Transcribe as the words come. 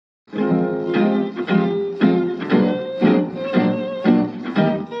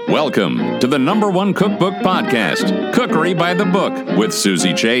Welcome to the #1 cookbook podcast, Cookery by the Book with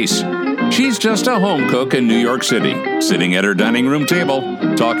Susie Chase. She's just a home cook in New York City, sitting at her dining room table,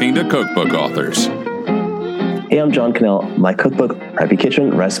 talking to cookbook authors. Hey, I'm John Cannell. My cookbook, Preppy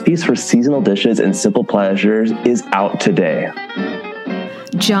Kitchen, Recipes for Seasonal Dishes and Simple Pleasures, is out today.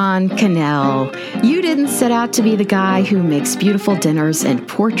 John Cannell, you didn't set out to be the guy who makes beautiful dinners and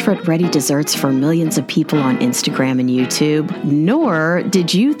portrait-ready desserts for millions of people on Instagram and YouTube, nor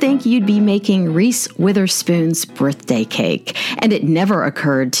did you think you'd be making Reese Witherspoon's birthday cake. And it never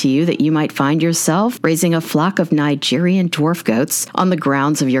occurred to you that you might find yourself raising a flock of Nigerian dwarf goats on the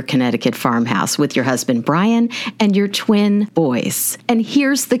grounds of your Connecticut farmhouse with your husband Brian and your twin boys. And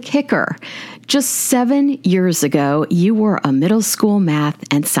here's the kicker. Just 7 years ago, you were a middle school math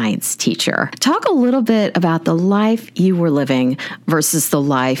and science teacher. Talk a little bit about the life you were living versus the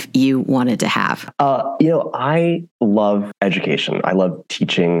life you wanted to have. I love education. I love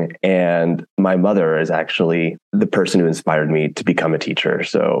teaching. And my mother is actually the person who inspired me to become a teacher.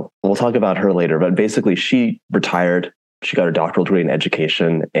 So we'll talk about her later. But basically, she retired. She got her doctoral degree in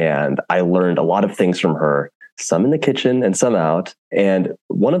education. And I learned a lot of things from her, some in the kitchen and some out. And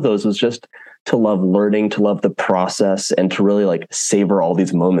one of those was just to love learning, to love the process, and to really savor all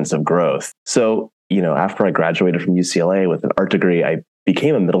these moments of growth. So, after I graduated from UCLA with an art degree, I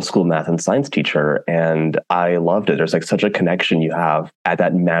became a middle school math and science teacher, and I loved it. There's such a connection you have at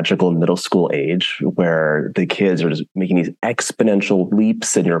that magical middle school age where the kids are just making these exponential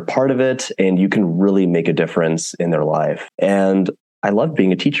leaps and you're a part of it and you can really make a difference in their life. And I loved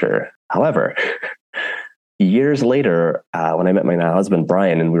being a teacher. However, years later, when I met my now husband,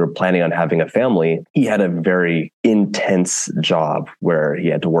 Brian, and we were planning on having a family, he had a very intense job where he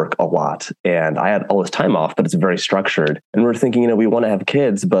had to work a lot. And I had all this time off, but it's very structured. And we're thinking, we want to have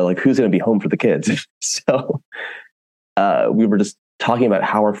kids, but who's going to be home for the kids? So we were just talking about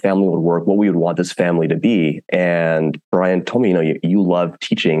how our family would work, what we would want this family to be. And Brian told me, you love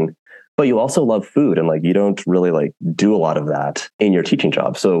teaching, but you also love food, and you don't really do a lot of that in your teaching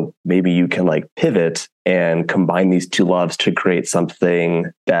job. So maybe you can pivot and combine these two loves to create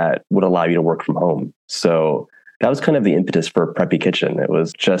something that would allow you to work from home. So that was kind of the impetus for Preppy Kitchen. It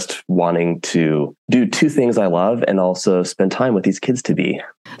was just wanting to do two things I love and also spend time with these kids to be.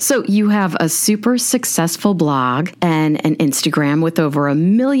 So you have a super successful blog and an Instagram with over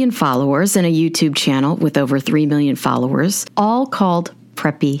 1 million followers and a YouTube channel with over 3 million followers, all called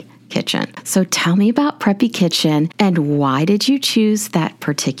Preppy Kitchen. So tell me about Preppy Kitchen and why did you choose that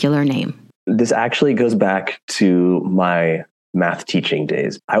particular name? This actually goes back to my math teaching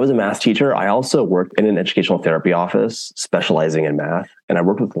days. I was a math teacher. I also worked in an educational therapy office specializing in math. And I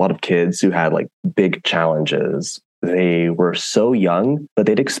worked with a lot of kids who had big challenges. They were so young, but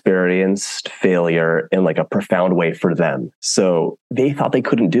they'd experienced failure in a profound way for them. So they thought they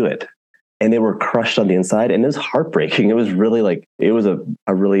couldn't do it. And they were crushed on the inside. And it was heartbreaking. It was really it was a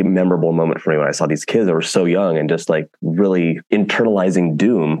really memorable moment for me when I saw these kids that were so young and just really internalizing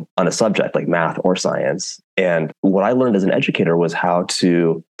doom on a subject like math or science. And what I learned as an educator was how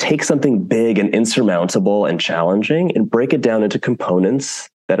to take something big and insurmountable and challenging and break it down into components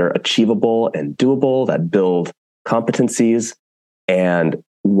that are achievable and doable, that build competencies. And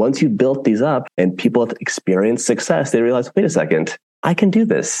once you built these up and people have experienced success, they realize, wait a second, I can do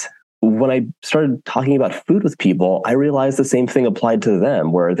this. When I started talking about food with people, I realized the same thing applied to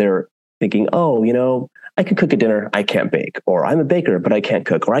them, where they're thinking, I can cook a dinner, I can't bake, or I'm a baker, but I can't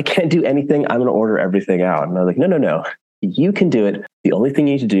cook, or I can't do anything, I'm going to order everything out. And I was like, no, you can do it. The only thing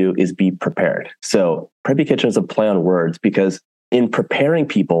you need to do is be prepared. So Preppy Kitchen is a play on words because in preparing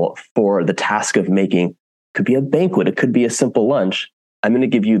people for the task of making, it could be a banquet, it could be a simple lunch, I'm going to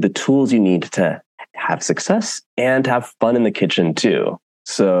give you the tools you need to have success and have fun in the kitchen too.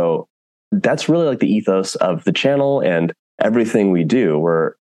 So that's really the ethos of the channel and everything we do,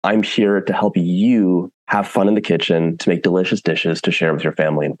 where I'm here to help you have fun in the kitchen, to make delicious dishes to share with your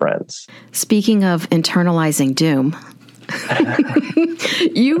family and friends. Speaking of internalizing doom,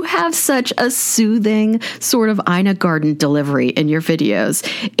 you have such a soothing sort of Ina Garten delivery in your videos.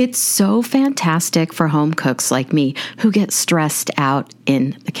 It's so fantastic for home cooks like me who get stressed out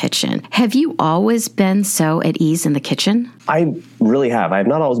in the kitchen. Have you always been so at ease in the kitchen? I really have. I have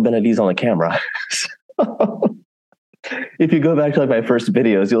not always been at ease on the camera. If you go back to my first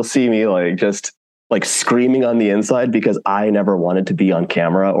videos, you'll see me just screaming on the inside because I never wanted to be on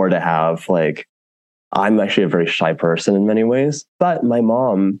camera or to have I'm actually a very shy person in many ways, but my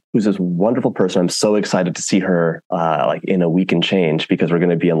mom, who's this wonderful person, I'm so excited to see her in a week and change because we're going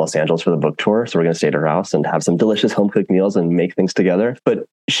to be in Los Angeles for the book tour. So we're going to stay at her house and have some delicious home cooked meals and make things together. But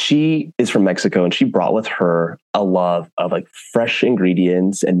she is from Mexico, and she brought with her a love of like fresh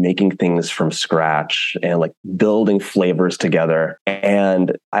ingredients and making things from scratch and like building flavors together.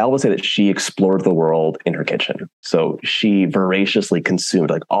 And I always say that she explored the world in her kitchen. So she voraciously consumed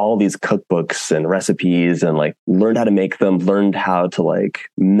like all these cookbooks and recipes and like learned how to make them, learned how to like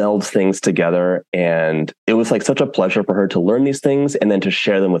meld things together. And it was like such a pleasure for her to learn these things and then to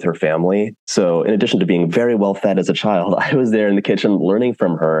share them with her family. So in addition to being very well fed as a child, I was there in the kitchen learning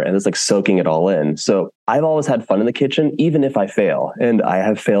from her and it's like soaking it all in. So I've always had fun in the kitchen, even if I fail. And I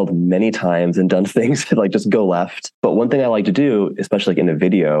have failed many times and done things that like just go left. But one thing I like to do, especially like in a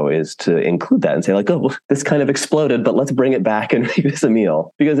video, is to include that and say like, oh, well, this kind of exploded, but let's bring it back and make this a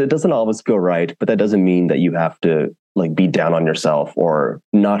meal. Because it doesn't always go right, but that doesn't mean that you have to like be down on yourself or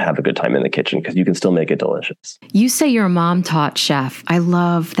not have a good time in the kitchen, because you can still make it delicious. You say your mom taught chef. I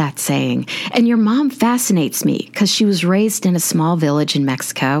love that saying. And your mom fascinates me because she was raised in a small village in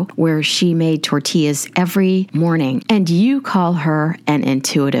Mexico where she made tortillas every morning. And you call her an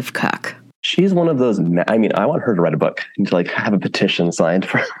intuitive cook. She's one of those, I mean, I want her to write a book and to like have a petition signed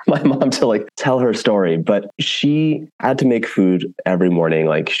for my mom to like tell her story. But she had to make food every morning.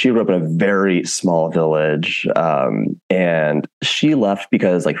 Like she grew up in a very small village. And she left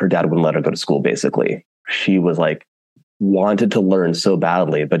because like her dad wouldn't let her go to school, basically. She was like, wanted to learn so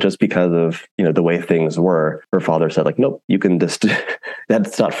badly, but just because of, you know, the way things were, her father said like, nope, you can just,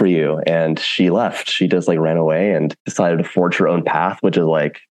 that's not for you. And she left. She just like ran away and decided to forge her own path, which is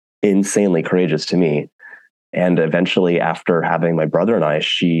like insanely courageous to me. And eventually, after having my brother and I,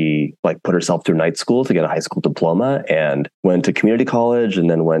 she like put herself through night school to get a high school diploma and went to community college and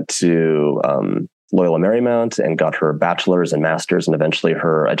then went to Loyola Marymount and got her bachelor's and master's and eventually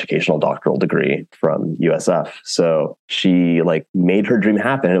her educational doctoral degree from USF. So she like made her dream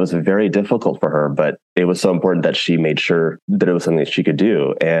happen. It was very difficult for her, but it was so important that she made sure that it was something that she could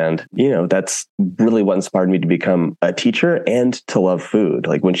do. And, you know, that's really what inspired me to become a teacher and to love food.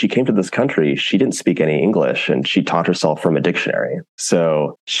 Like when she came to this country, she didn't speak any English and she taught herself from a dictionary.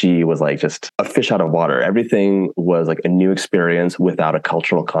 So she was like just a fish out of water. Everything was like a new experience without a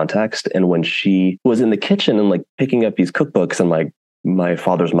cultural context. And when she was in the kitchen and like picking up these cookbooks and like my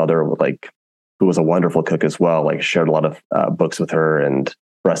father's mother would like, who was a wonderful cook as well, like shared a lot of books with her and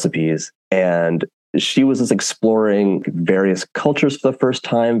recipes. And she was just exploring various cultures for the first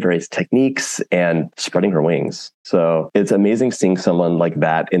time, various techniques, and spreading her wings. So it's amazing seeing someone like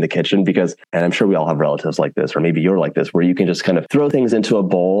that in the kitchen because, and I'm sure we all have relatives like this, or maybe you're like this, where you can just kind of throw things into a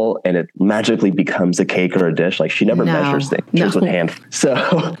bowl and it magically becomes a cake or a dish. Like she never measures things just with hand. So,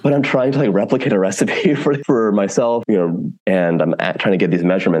 but I'm trying to like replicate a recipe for myself, you know, and I'm trying to get these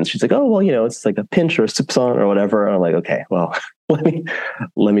measurements. She's like, oh, well, you know, it's like a pinch or a soupçon or whatever. And I'm like, okay, well,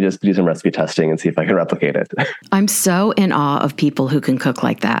 let me just do some recipe testing and see if I can replicate it. I'm so in awe of people who can cook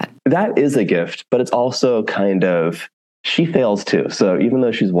like that. That is a gift, but it's also kind of, she fails too. So even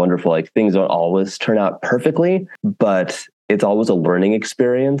though she's wonderful, like things don't always turn out perfectly, but it's always a learning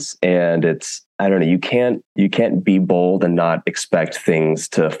experience. And it's, I don't know, you can't be bold and not expect things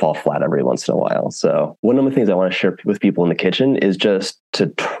to fall flat every once in a while. So one of the things I want to share with people in the kitchen is just to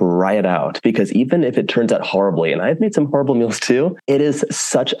try it out, because even if it turns out horribly, and I've made some horrible meals too, it is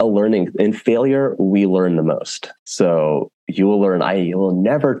such a learning. In failure, we learn the most. So you will learn, you will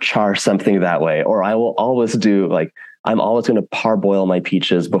never char something that way, or I will always do like, I'm always going to parboil my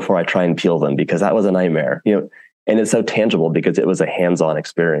peaches before I try and peel them because that was a nightmare, you know. And it's so tangible because it was a hands-on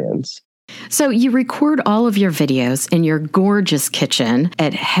experience. So you record all of your videos in your gorgeous kitchen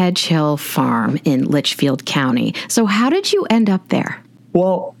at Hedge Hill Farm in Litchfield County. So how did you end up there?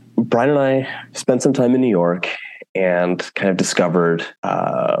 Well, Brian and I spent some time in New York and kind of discovered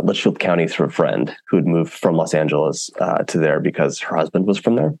Litchfield County through a friend who had moved from Los Angeles to there because her husband was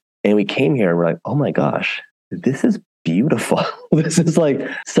from there. And we came here and we're like, oh my gosh, this is beautiful. This is like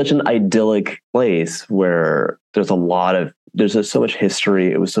such an idyllic place where there's just so much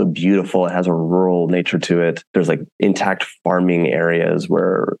history. It was so beautiful. It has a rural nature to it. There's like intact farming areas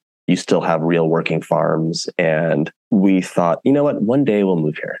where you still have real working farms. And we thought, you know what, one day we'll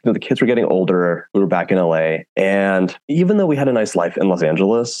move here. You know, the kids were getting older. We were back in LA. And even though we had a nice life in Los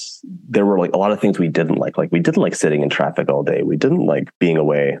Angeles, there were like a lot of things we didn't like. Like we didn't like sitting in traffic all day. We didn't like being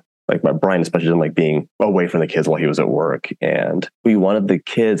away. Like my Brian especially didn't like being away from the kids while he was at work. And we wanted the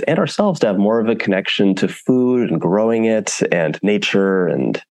kids and ourselves to have more of a connection to food and growing it and nature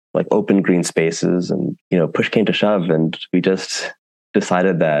and like open green spaces. And, you know, push came to shove and we just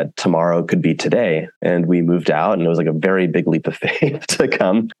decided that tomorrow could be today. And we moved out and it was like a very big leap of faith to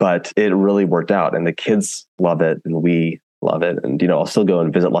come, but it really worked out and the kids love it and we love it. And, you know, I'll still go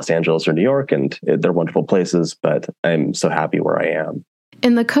and visit Los Angeles or New York and they're wonderful places, but I'm so happy where I am.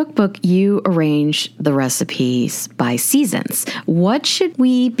 In the cookbook, you arrange the recipes by seasons. What should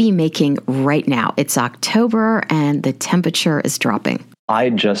we be making right now? It's October and the temperature is dropping. I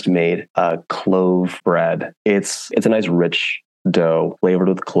just made a clove bread. It's a nice rich dough flavored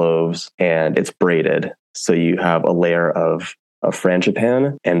with cloves, and it's braided. So you have a layer of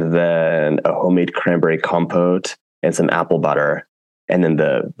frangipan and then a homemade cranberry compote and some apple butter. And then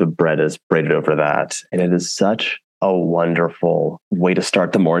the bread is braided over that. And it is such a wonderful way to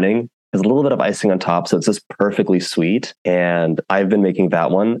start the morning. There's a little bit of icing on top, so it's just perfectly sweet. And I've been making that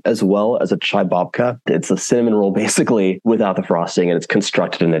one as well as a chai babka. It's a cinnamon roll basically without the frosting, and it's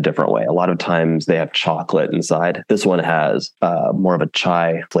constructed in a different way. A lot of times they have chocolate inside. This one has more of a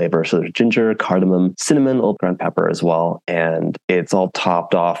chai flavor. So there's ginger, cardamom, cinnamon, little ground pepper as well. And it's all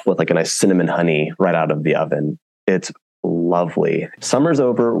topped off with like a nice cinnamon honey right out of the oven. It's lovely. Summer's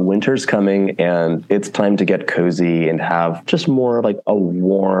over, winter's coming, and it's time to get cozy and have just more like a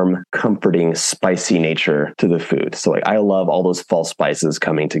warm, comforting, spicy nature to the food. So like I love all those fall spices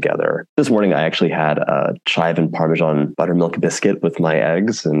coming together. This morning I actually had a chive and Parmesan buttermilk biscuit with my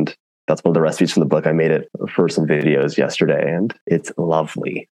eggs, and that's one of the recipes from the book. I made it for some videos yesterday, and it's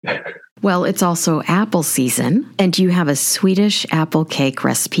lovely. Well, it's also apple season, and you have a Swedish apple cake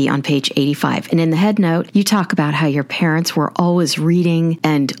recipe on page 85. And in the head note, you talk about how your parents were always reading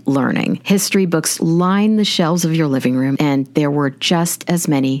and learning. History books line the shelves of your living room, and there were just as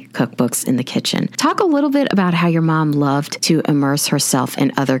many cookbooks in the kitchen. Talk a little bit about how your mom loved to immerse herself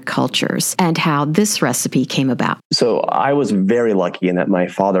in other cultures and how this recipe came about. So I was very lucky in that my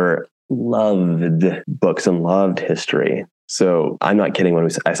father loved books and loved history. So I'm not kidding when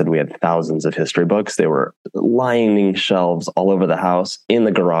I said we had thousands of history books. They were lining shelves all over the house, in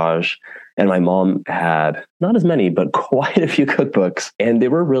the garage. And my mom had not as many, but quite a few cookbooks. And they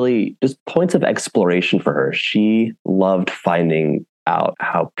were really just points of exploration for her. She loved finding out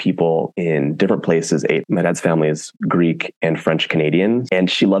how people in different places ate. My dad's family is Greek and French Canadian, and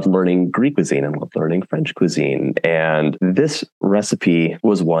she loved learning Greek cuisine and loved learning French cuisine. And this recipe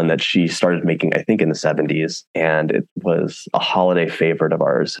was one that she started making, I think, in the 70s, and it was a holiday favorite of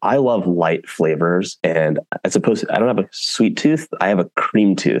ours. I love light flavors, and as opposed to, I don't have a sweet tooth, I have a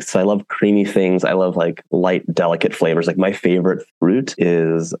cream tooth. So I love creamy things. I love like light, delicate flavors. Like my favorite fruit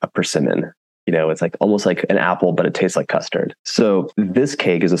is a persimmon. You know, it's like almost like an apple, but it tastes like custard. So this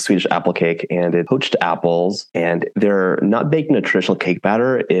cake is a Swedish apple cake, and it's poached apples, and they're not baked in a traditional cake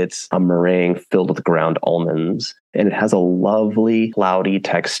batter. It's a meringue filled with ground almonds, and it has a lovely cloudy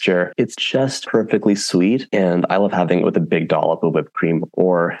texture. It's just perfectly sweet, and I love having it with a big dollop of whipped cream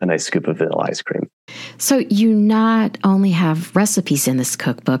or a nice scoop of vanilla ice cream. So you not only have recipes in this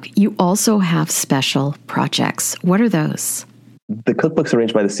cookbook, you also have special projects. What are those? The cookbook's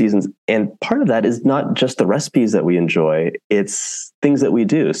arranged by the seasons, and part of that is not just the recipes that we enjoy, it's things that we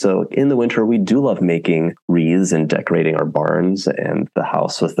do. So in the winter, we do love making wreaths and decorating our barns and the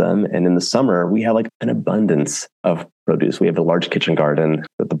house with them. And in the summer, we have like an abundance of produce. We have a large kitchen garden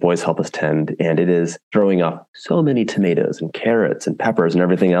that the boys help us tend, and it is throwing up so many tomatoes and carrots and peppers and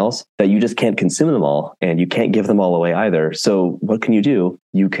everything else that you just can't consume them all, and you can't give them all away either. So what can you do?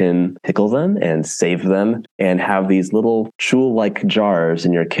 You can pickle them and save them and have these little jewel-like jars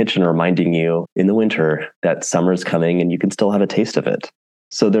in your kitchen reminding you in the winter that summer's coming and you can still have a taste of it.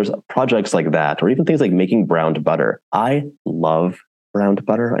 So there's projects like that, or even things like making browned butter. I love browned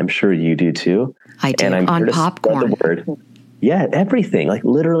butter. I'm sure you do too. I do, and I'm on popcorn. The word. Yeah, everything. Like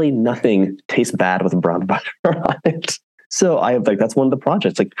literally nothing tastes bad with browned butter on it. So I have that's one of the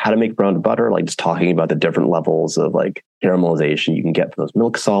projects, like how to make browned butter, like just talking about the different levels of like caramelization you can get from those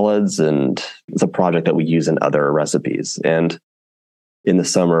milk solids. And it's a project that we use in other recipes. And in the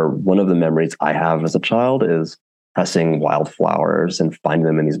summer, one of the memories I have as a child is pressing wildflowers and finding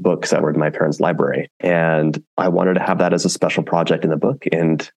them in these books that were in my parents' library. And I wanted to have that as a special project in the book.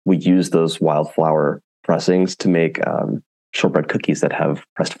 And we use those wildflower pressings to make shortbread cookies that have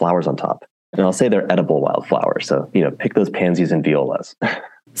pressed flowers on top. And I'll say they're edible wildflowers. So, pick those pansies and violas.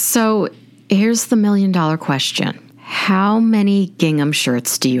 So here's the $1 million question. How many gingham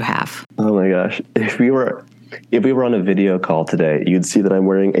shirts do you have? Oh my gosh. If we were on a video call today, you'd see that I'm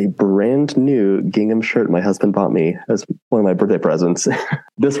wearing a brand new gingham shirt my husband bought me as one of my birthday presents.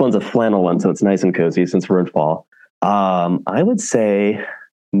 This one's a flannel one, so it's nice and cozy since we're in fall. I would say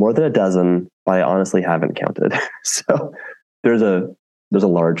more than a dozen, but I honestly haven't counted. So there's a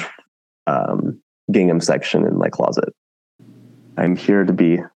large gingham section in my closet. I'm here to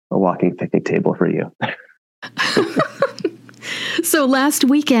be a walking picnic table for you. So last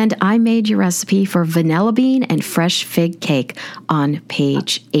weekend, I made your recipe for vanilla bean and fresh fig cake on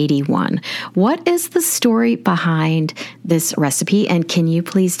page 81. What is the story behind this recipe, and can you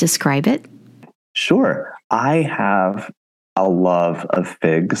please describe it? Sure. I have a love of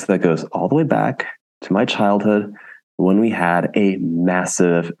figs that goes all the way back to my childhood when we had a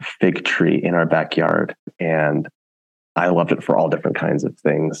massive fig tree in our backyard, and I loved it for all different kinds of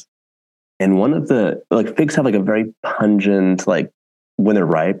things. And one of the, figs have a very pungent, when they're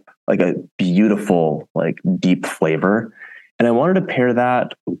ripe, a beautiful, deep flavor. And I wanted to pair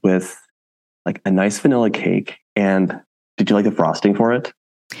that with a nice vanilla cake. And did you like the frosting for it?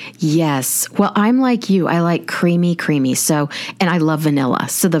 Yes. Well, I'm like you. I like creamy. So, and I love vanilla.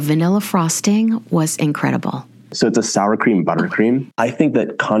 So the vanilla frosting was incredible. So it's a sour cream buttercream. I think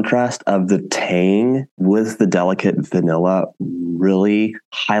that contrast of the tang with the delicate vanilla really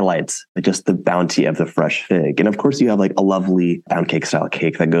highlights just the bounty of the fresh fig. And of course, you have a lovely pound cake style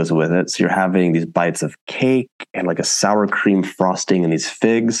cake that goes with it. So you're having these bites of cake and a sour cream frosting and these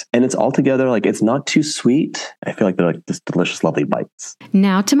figs. And it's all together, it's not too sweet. I feel like they're just delicious, lovely bites.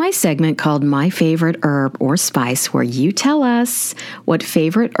 Now to my segment called My Favorite Herb or Spice, where you tell us what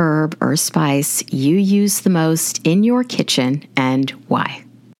favorite herb or spice you use the most in your kitchen and why.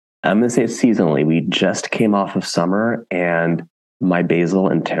 I'm going to say seasonally. We just came off of summer and my basil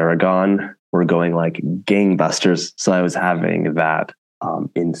and tarragon were going gangbusters. So I was having that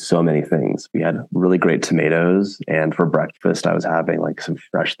in so many things. We had really great tomatoes. And for breakfast, I was having some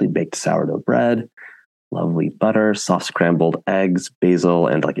freshly baked sourdough bread, lovely butter, soft scrambled eggs, basil,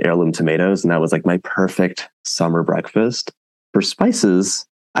 and heirloom tomatoes. And that was my perfect summer breakfast. For spices,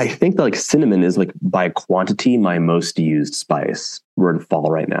 I think that cinnamon is by quantity my most used spice. We're in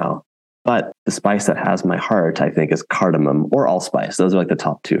fall right now. But the spice that has my heart, I think, is cardamom or allspice. Those are the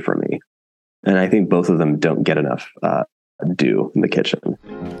top two for me. And I think both of them don't get enough due in the kitchen.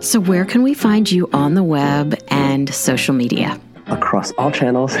 So where can we find you on the web and social media? Across all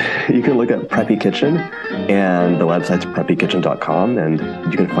channels, you can look at Preppy Kitchen, and the website's preppykitchen.com, and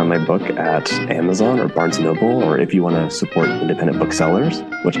you can find my book at Amazon or Barnes & Noble, or if you want to support independent booksellers,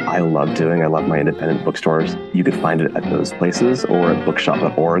 which I love doing. I love my independent bookstores. You can find it at those places or at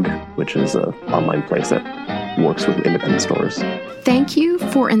bookshop.org, which is an online place that works with independent stores. Thank you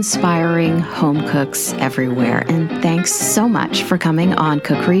for inspiring home cooks everywhere. And thanks so much for coming on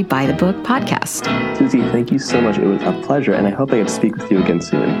Cookery by the Book podcast. Susie, thank you so much. It was a pleasure, and I hope I get to speak with you again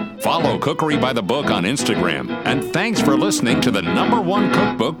soon. Follow Cookery by the Book on Instagram. And thanks for listening to the #1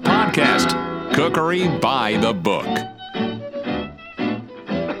 cookbook podcast, Cookery by the Book.